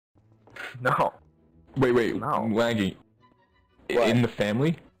No. Wait, No. I'm lagging. What? In the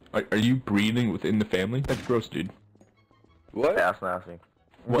family? Are you breathing within the family? That's gross, dude. What? That's nasty.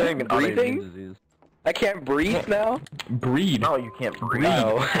 What? Getting an autoimmune Breathing? disease. I can't breathe now? Breed. No, you can't breathe.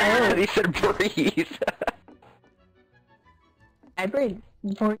 No. He said breathe. I breed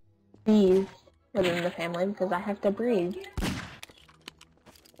for bees within the family because I have to breathe.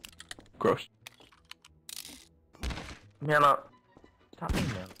 Gross. Man, stop me,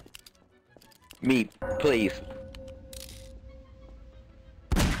 man. Meat, please.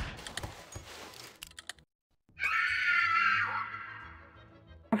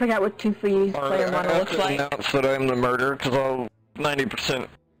 I forgot what 2 for You's player model looks like. Announce that I'm the murderer because I'll 90%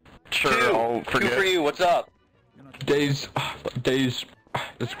 sure I'll forget. Two for you, what's up? Days.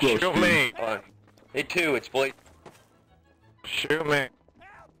 That's gross. Shoot dude. me! Hey, two, it's Blake. Shoot me.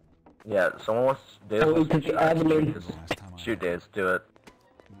 Yeah, someone wants Days Oh, wants to could you add them in? shoot Days, do it.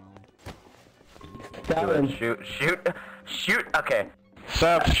 That Do it. one. Shoot, okay.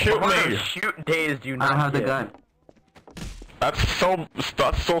 Seth, shoot me! Shoot Days, do I not don't have the hit. gun. That's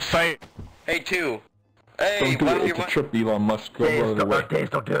so safe. Hey, two. Hey, Don't do why it. don't you It's a run? trip, Elon Musk. Go Days, the other way. Days,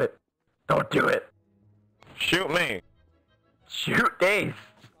 don't do it. Don't do it. Shoot me. Shoot Days.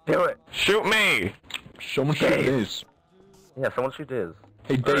 Do it. Shoot me. Someone shoot Days. Days. Yeah, someone shoot Days.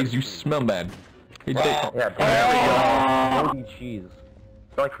 Hey, Days, you smell bad. Hey, Days. Yeah, there we go. Holy cheese.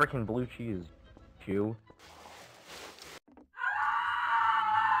 It's like freaking blue cheese. Chew.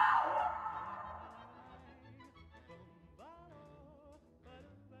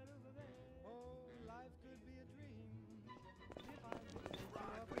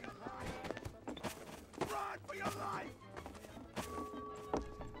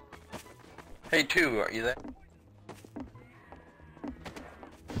 Hey, two, are you there?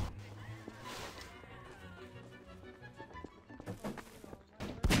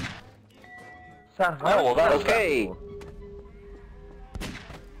 Oh, well, that was Okay.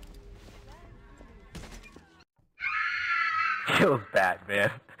 Feels bad,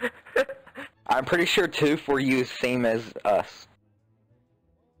 man. I'm pretty sure 2 for you is same as us.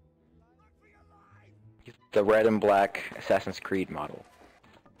 He's the red and black Assassin's Creed model.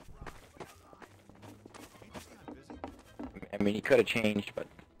 I mean, he could have changed, but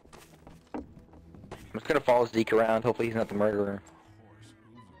I'm just gonna follow Zeke around. Hopefully, he's not the murderer.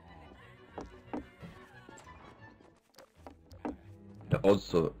 The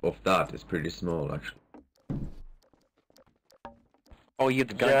odds of that is pretty small, actually. Oh, you have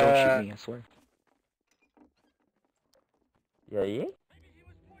the gun. Yeah. Don't shoot me! I swear. Yeah?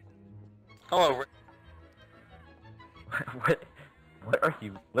 Hello, Rick. What are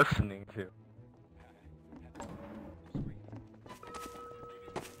you listening to?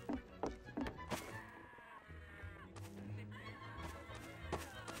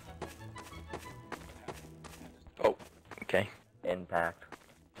 Oh, okay. Impact.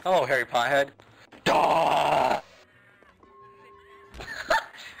 Hello, Harry Pothead. Duh!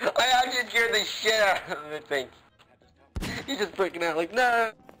 I actually scared the shit out of the thing. He's just freaking out like,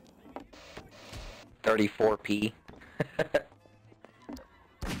 no! 34p.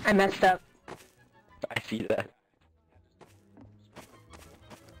 I messed up. I see that.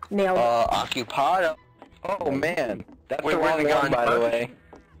 Nailed it. Occupado. Oh man, that's Wait, the where's wrong the one, gun? by the way.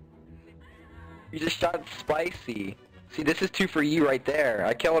 You just shot Spicy. See, this is 2 for you right there.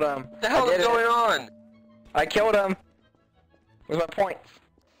 I killed him. What the hell I is did going it. on? I killed him. Where's my points?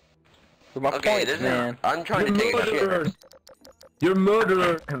 Where's my Okay, points, this man? is... I'm trying to take a shit. You're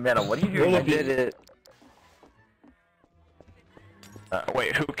murderer! Man, what are you doing? I did it.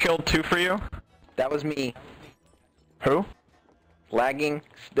 Wait, who killed 2 for you? That was me. Who? Lagging.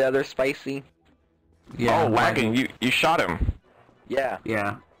 The other Spicy. Yeah. Oh, lagging. You shot him. Yeah.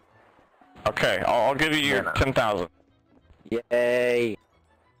 Yeah. Okay, I'll give you your Yeah. 10,000. Yay.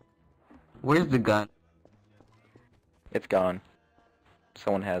 Where's the gun? It's gone.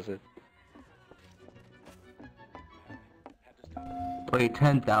 Someone has it. Wait,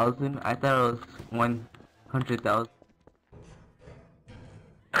 10,000? I thought it was 100,000.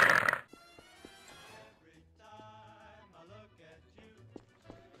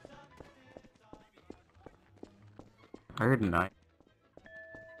 I heard 9.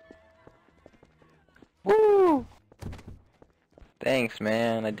 Woo! Thanks,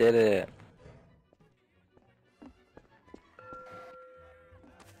 man. I did it.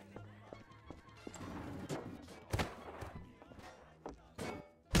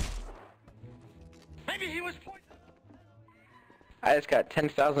 Maybe he was poisoned. I just got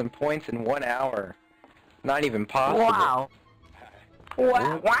 10,000 points in 1 hour. Not even possible. Wow.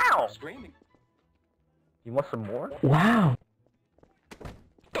 Wow! Screaming. You want some more? Wow.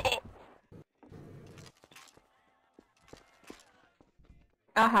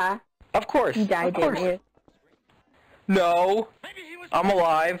 Uh-huh. Of course. You died, of course. didn't you? No. I'm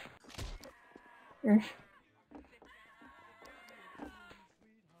alive. Mm.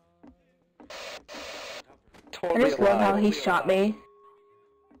 I Totally just love how alive. he shot me.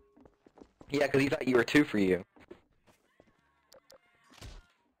 Yeah, because he thought you were 2 for you.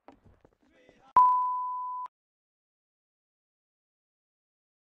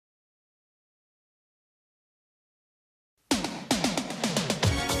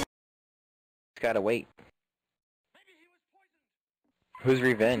 Gotta wait. Who's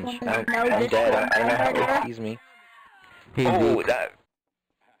revenge? I'm dead. I know how he sees me. Hey, Oh, Zeke, that.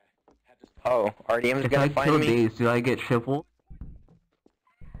 Oh, RDM's if I gonna kill find me. Days, do I get triple?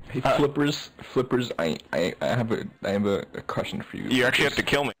 Hey, Flippers, I have a question for you. You actually have to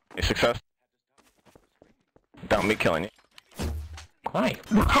kill me. Success. Without me killing you. Why?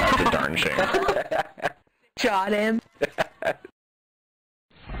 That's a darn shame. Shot him.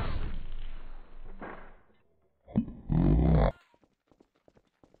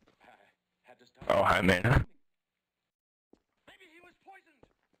 Oh, hi, man.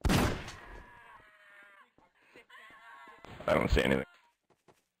 I don't see anything.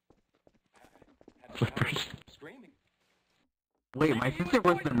 Flippers. Wait, my sister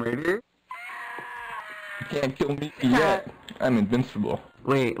was the murderer? You can't kill me yet. I'm invincible.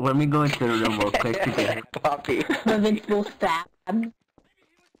 Wait, let me go into the room real quick to get her. Poppy. Invincible stab.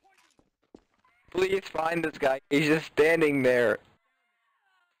 Please find this guy. He's just standing there.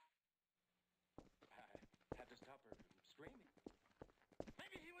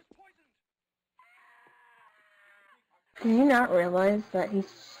 Did you not realize that he's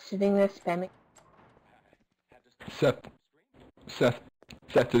sitting there spamming? Seth,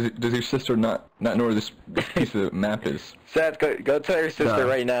 does your sister not know where this piece of map is? Seth, go tell your sister No.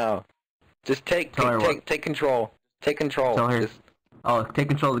 right now. Just take Tell her what? take control. Take control. Tell her. Just, Oh, take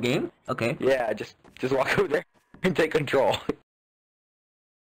control of the game? Okay. yeah, just walk over there and take control.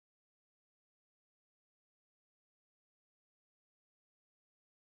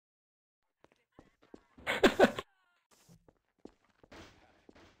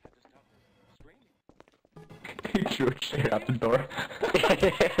 He threw a chair out the door.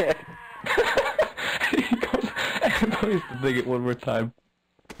 He goes, and goes to dig it one more time.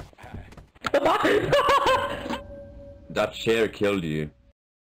 That chair killed you.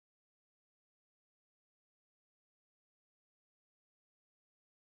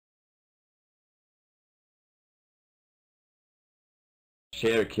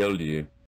 Chair killed you.